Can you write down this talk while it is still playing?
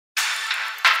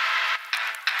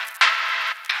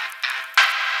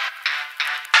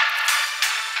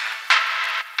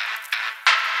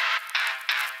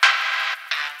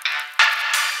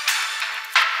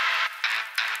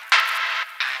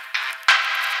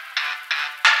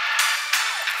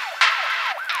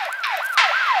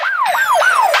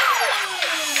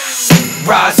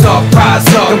Rise up, rise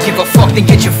up. Don't give a fuck, then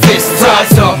get your fists up.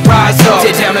 Rise up, rise up.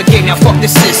 Tear down the game, now fuck the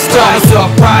system. Rise up,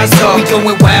 rise up. We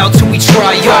going wild till we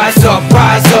try up. Rise up,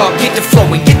 rise up. Get the flow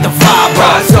and get the vibe.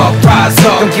 Rise up, rise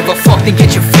up. Don't give a fuck, then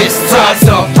get your fists up. Rise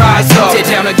up, rise up. Tear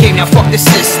down the game, now fuck the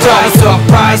system. Rise up,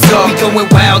 rise up. We going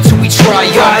wild till we try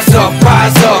up. Rise up,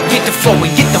 rise up. Get the flow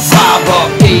and get the vibe up.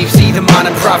 Deez, the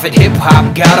minor prophet,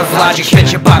 hip-hop, god of logic.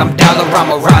 Bet your bottom dollar,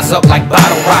 I'ma rise up like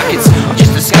bottle rockets. I'm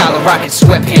just a scholar, rocking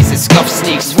sweatpants and scuff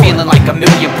sneaks, feeling like $1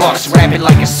 million, rapping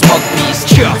like a smug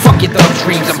beast. Fuck your thug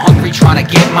dreams, I'm hungry trying to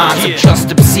get mine. I'm just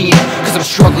obscene, cause I'm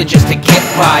struggling just to get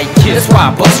by. That's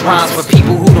why I bust rhymes for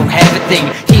people who don't have a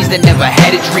thing. Teens that never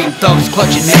had a dream, thugs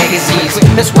clutching magazines.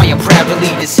 That's why I'm proud to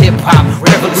lead this hip-hop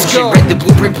revolution. Read the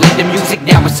blueprint, play the music,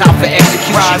 now it's time for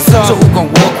execution. So who gon'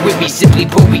 walk with me? Simply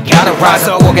put, we gotta rise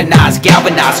up, organize,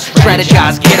 galvanize,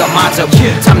 strategize, get our minds up.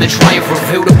 Time to triumph,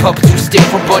 reveal the puppets who steal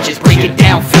from budgets. Break it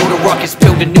down, fill the ruckus,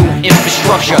 build a new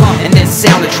infrastructure, and then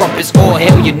sound the trumpets. All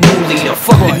hail your new leader.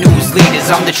 Fuck the news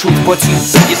leaders, I'm the truth, but you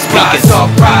through your speakers. Rise up,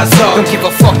 rise up. Don't give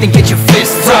a fuck, then get your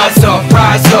fists up. Rise up,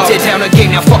 rise up. Tear down the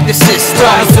game, now fuck the system.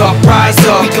 Rise up, rise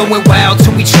up. We going wild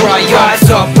till we try up. Rise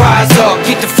up, rise up.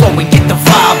 Get the flow and get the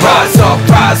vibe. Rise up,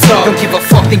 rise up. Don't give a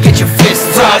fuck, then get your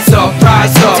fists up. Rise up,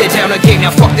 rise up. Tear down the game,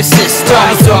 now fuck the system.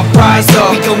 Rise up, rise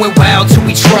up. We going wild till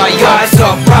we try up. Rise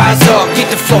up, rise up. Get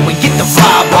the flow and get the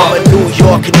vibe up. I'm a New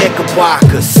York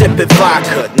Knickerbocker, sipping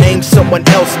vodka. Name someone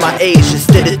else my age, just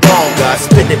did it longer. I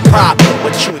spit it proper,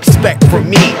 what you expect from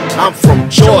me? I'm from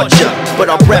Georgia, but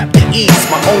I rep the East.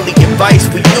 My only advice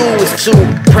for you is to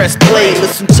press play.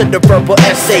 Listen to the verbal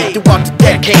essay throughout the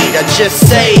decade. I just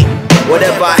say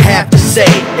whatever I have to say.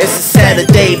 It's a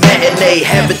Saturday matinee,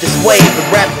 have it this way.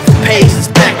 But rapping for pace is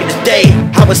back in the day.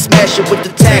 I was smashing with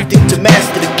the tactic to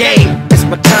master the game. It's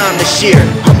my time this year,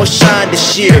 I'ma shine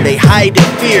this year. They hide in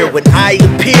fear when I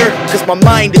appear, cause my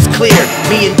mind is clear.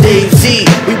 Me and Deez,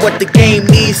 we what the game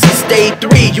needs since day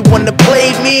 3. You wanna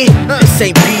play me? This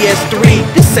ain't PS3,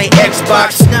 this ain't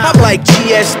Xbox, I'm like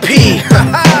GSP.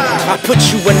 I put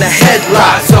you in the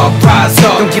headlock. Rise up, rise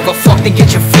up. Don't give a fuck, then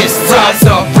get your fists up. Rise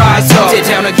up, rise up. Tear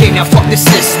down the game, now fuck the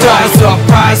system. Rise up,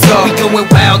 rise up. We going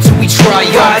wild till we try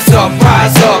up. Rise up,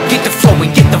 rise up. Get the flow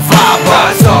and get the vibe.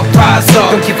 Rise up, rise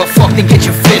up. Don't give a fuck, then get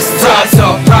your fists up. Rise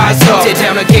up, rise up. Tear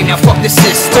down the game, now fuck the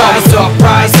system. Rise up,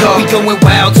 rise up. We going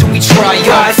wild till we try up.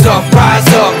 Rise up, rise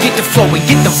up. Get the flow and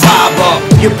get the vibe up.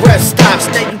 Your breath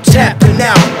stops, now you tapping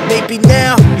out. Maybe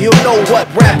now you'll know what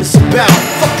rap is about.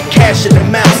 Fuck the cash and the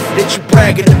mouse that you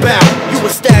bragging about. You a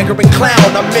staggering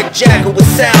clown, I'm Mick Jagger with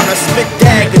sound. I spit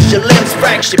daggers, your limbs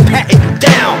fraction, patting you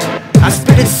down. I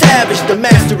spit it savage, the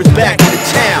master is back in the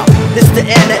town. This the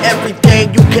end of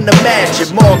everything you can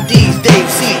imagine. Marz, Deez,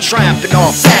 triumphing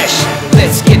all fashion.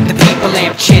 Let's get the people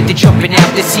amped, chanting, jumping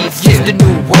out the seats. It's the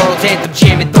new world anthem,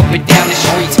 jamming, thumping down the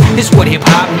streets. This what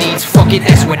hip-hop needs, fuck it,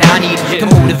 that's what I need. To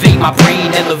motivate my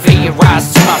brain, elevate and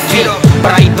rise to my feet.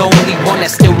 But I ain't the only one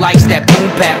that still likes that boom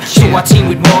bap. So I team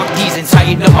with Marz and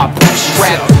tighten up my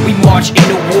bootstrap. We march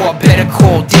into war, better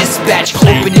call dispatch.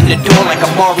 Opening the door like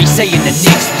Amari saying the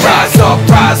Knicks. Rise up,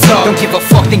 rise up. Don't give a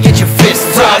fuck, then get your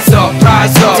fists up. Rise up,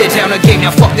 rise up. Tear down the game,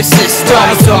 now fuck the system.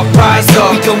 Rise up, rise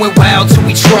up. We going wild till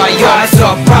we try up. Rise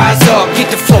up, rise up. Get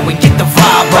the flow and get the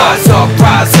vibe. Rise up,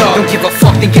 rise up. Don't give a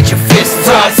fuck, then get your fists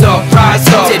up. Rise up, rise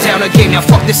up. Tear down the game, now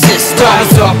fuck the system.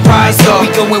 Rise up, rise up. We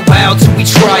going wild till we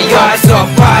try up. Rise up,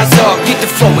 rise up. Get the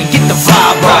flow and get the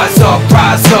vibe. Rise up,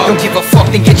 rise up. Don't give a fuck,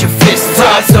 then get your fists up.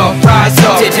 Rise up, rise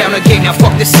up. Tear down the game, now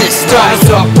fuck the system. Rise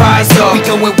up, rise up. We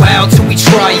going wild till we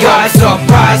try up. Rise up,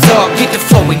 rise up. Get the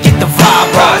flow and get the vibe.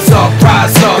 Rise up,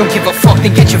 rise up. Don't give a fuck,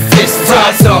 then get your fists up.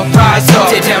 Rise up, rise up.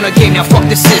 Tear down the game, now fuck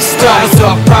the system. Rise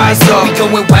up, rise up. We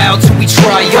going wild till we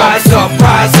try up. Rise up,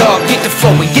 rise up. Get the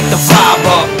flow and get the vibe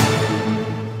up.